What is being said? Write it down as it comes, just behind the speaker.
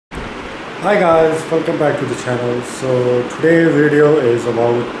Hi guys, welcome back to the channel. So today's video is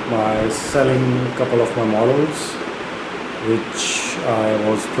about my selling couple of my models which I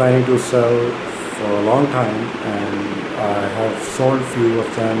was planning to sell for a long time, and I have sold few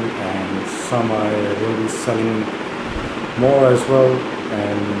of them and some I will be selling more as well.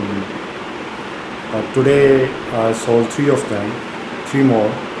 And but today I sold three of them, three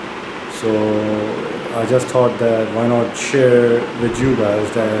more. So I just thought that why not share with you guys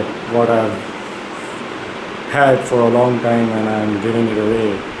that what I've had for a long time and I'm giving it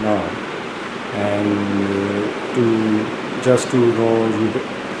away now, and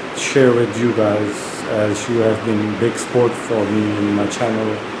share with you guys, as you have been big support for me in my channel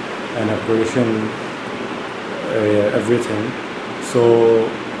and operation, everything. So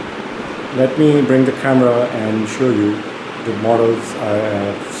let me bring the camera and show you the models I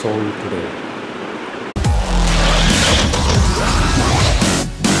have sold today.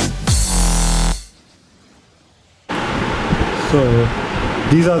 So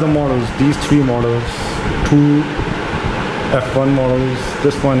these are the models, these three models, two F1 models.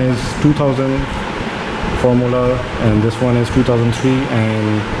 This one is 2000 Formula and this one is 2003,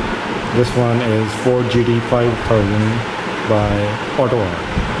 and this one is Ford GT 5000 by Autoart.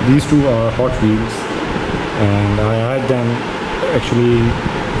 These two are Hot Wheels, and I had them actually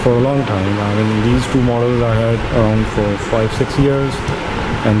for a long time. I mean, these two models I had around for 5-6 years,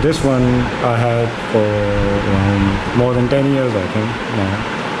 and this one I had for around more than 10 years, I think now.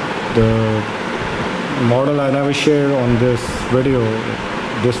 The model I never shared on this video,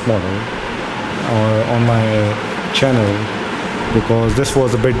 this model, or on my channel, because this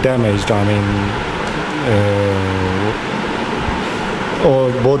was a bit damaged. I mean,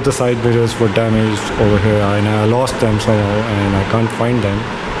 both the side mirrors were damaged over here, and I lost them somehow and I can't find them.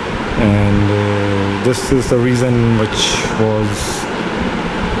 And this is the reason which was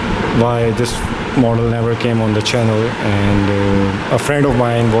why this model never came on the channel. And a friend of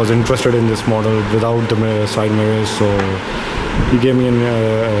mine was interested in this model without the side mirrors, so he gave me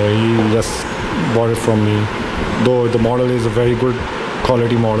he just bought it from me. Though the model is a very good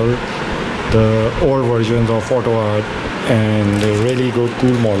quality model, the old versions of Autoart, and a really good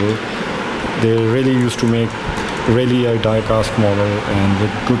cool model. They really used to make really a die-cast model and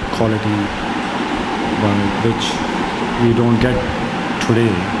with good quality one, which we don't get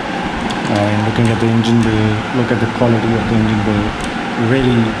today. And looking at the engine bay, look at the quality of the engine bay,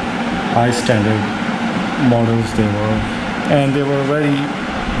 really high standard models they were, and they were very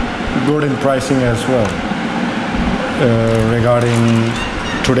good in pricing as well, regarding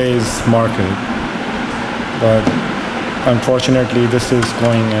today's market. But unfortunately this is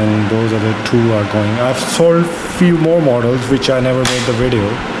going, and those other two are going. I've sold few more models which I never made the video.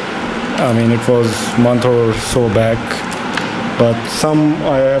 I mean, it was a month or so back, but some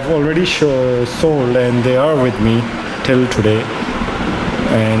I have already sold, and they are with me till today,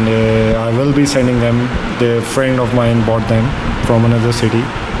 and I will be sending them. The friend of mine bought them from another city,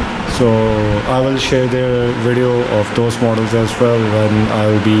 so I will share their video of those models as well when I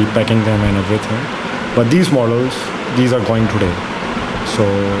will be packing them and everything. But these models, these are going today, so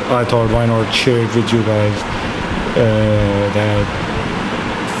I thought why not share it with you guys, that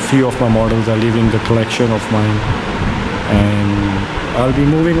few of my models are leaving the collection of mine, and I'll be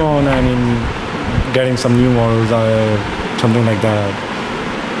moving on. I mean, getting some new models, something like that.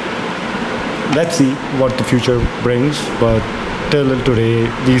 Let's see what the future brings, but till today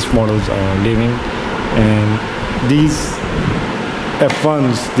these models are leaving. And these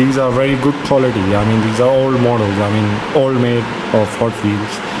F1s, these are very good quality. I mean, these are old models, I mean old made of Hot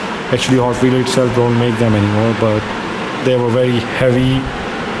Wheels. Actually Hot Wheels itself don't make them anymore, but they were very heavy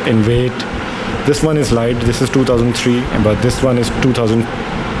in weight. This one is light, this is 2003, but this one is 2000,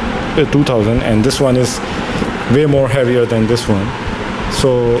 and this one is way more heavier than this one.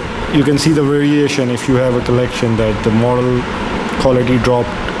 So you can see the variation if you have a collection, that the model quality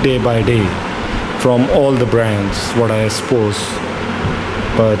dropped day by day from all the brands, what I suppose.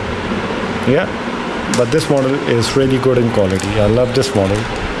 But yeah, but this model is really good in quality. I love this model.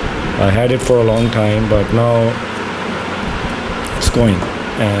 I had it for a long time, but now it's going,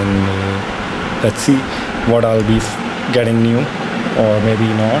 and let's see what I'll be getting new, or maybe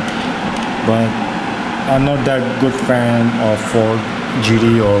not. But I'm not that good fan of Ford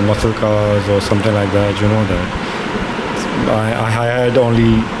GT or muscle cars or something like that, you know that. I had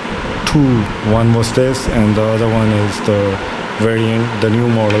only two. One was this, and the other one is the variant, the new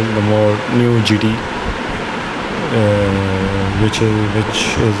model, the more new GT, which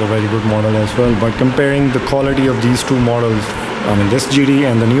is a very good model as well. But comparing the quality of these two models, I mean this GT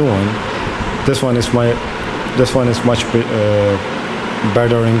and the new one, this one is much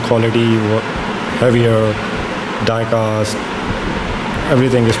better in quality, heavier, die cast,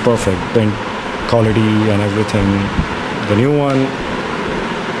 everything is perfect, paint quality and everything. The new one,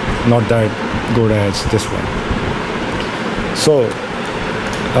 not that good as this one. So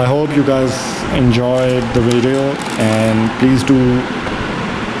I hope you guys enjoyed the video, and please do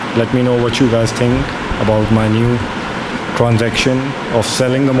let me know what you guys think about my new transaction of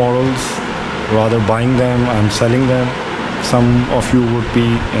selling the models. Rather buying them, I'm selling them. Some of you would be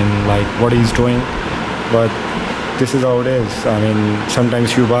in like, what he's doing, but this is how it is. I mean,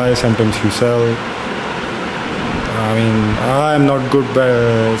 sometimes you buy, sometimes you sell. I mean, I'm not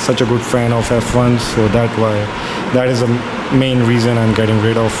such a good fan of F1s, so that is the main reason I'm getting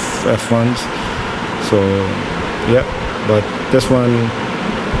rid of F1s. So yeah, but this one,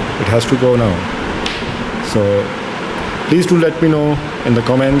 it has to go now. So please do let me know in the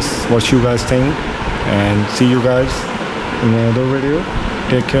comments what you guys think, and see you guys in another video.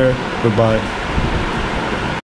 Take care. Goodbye.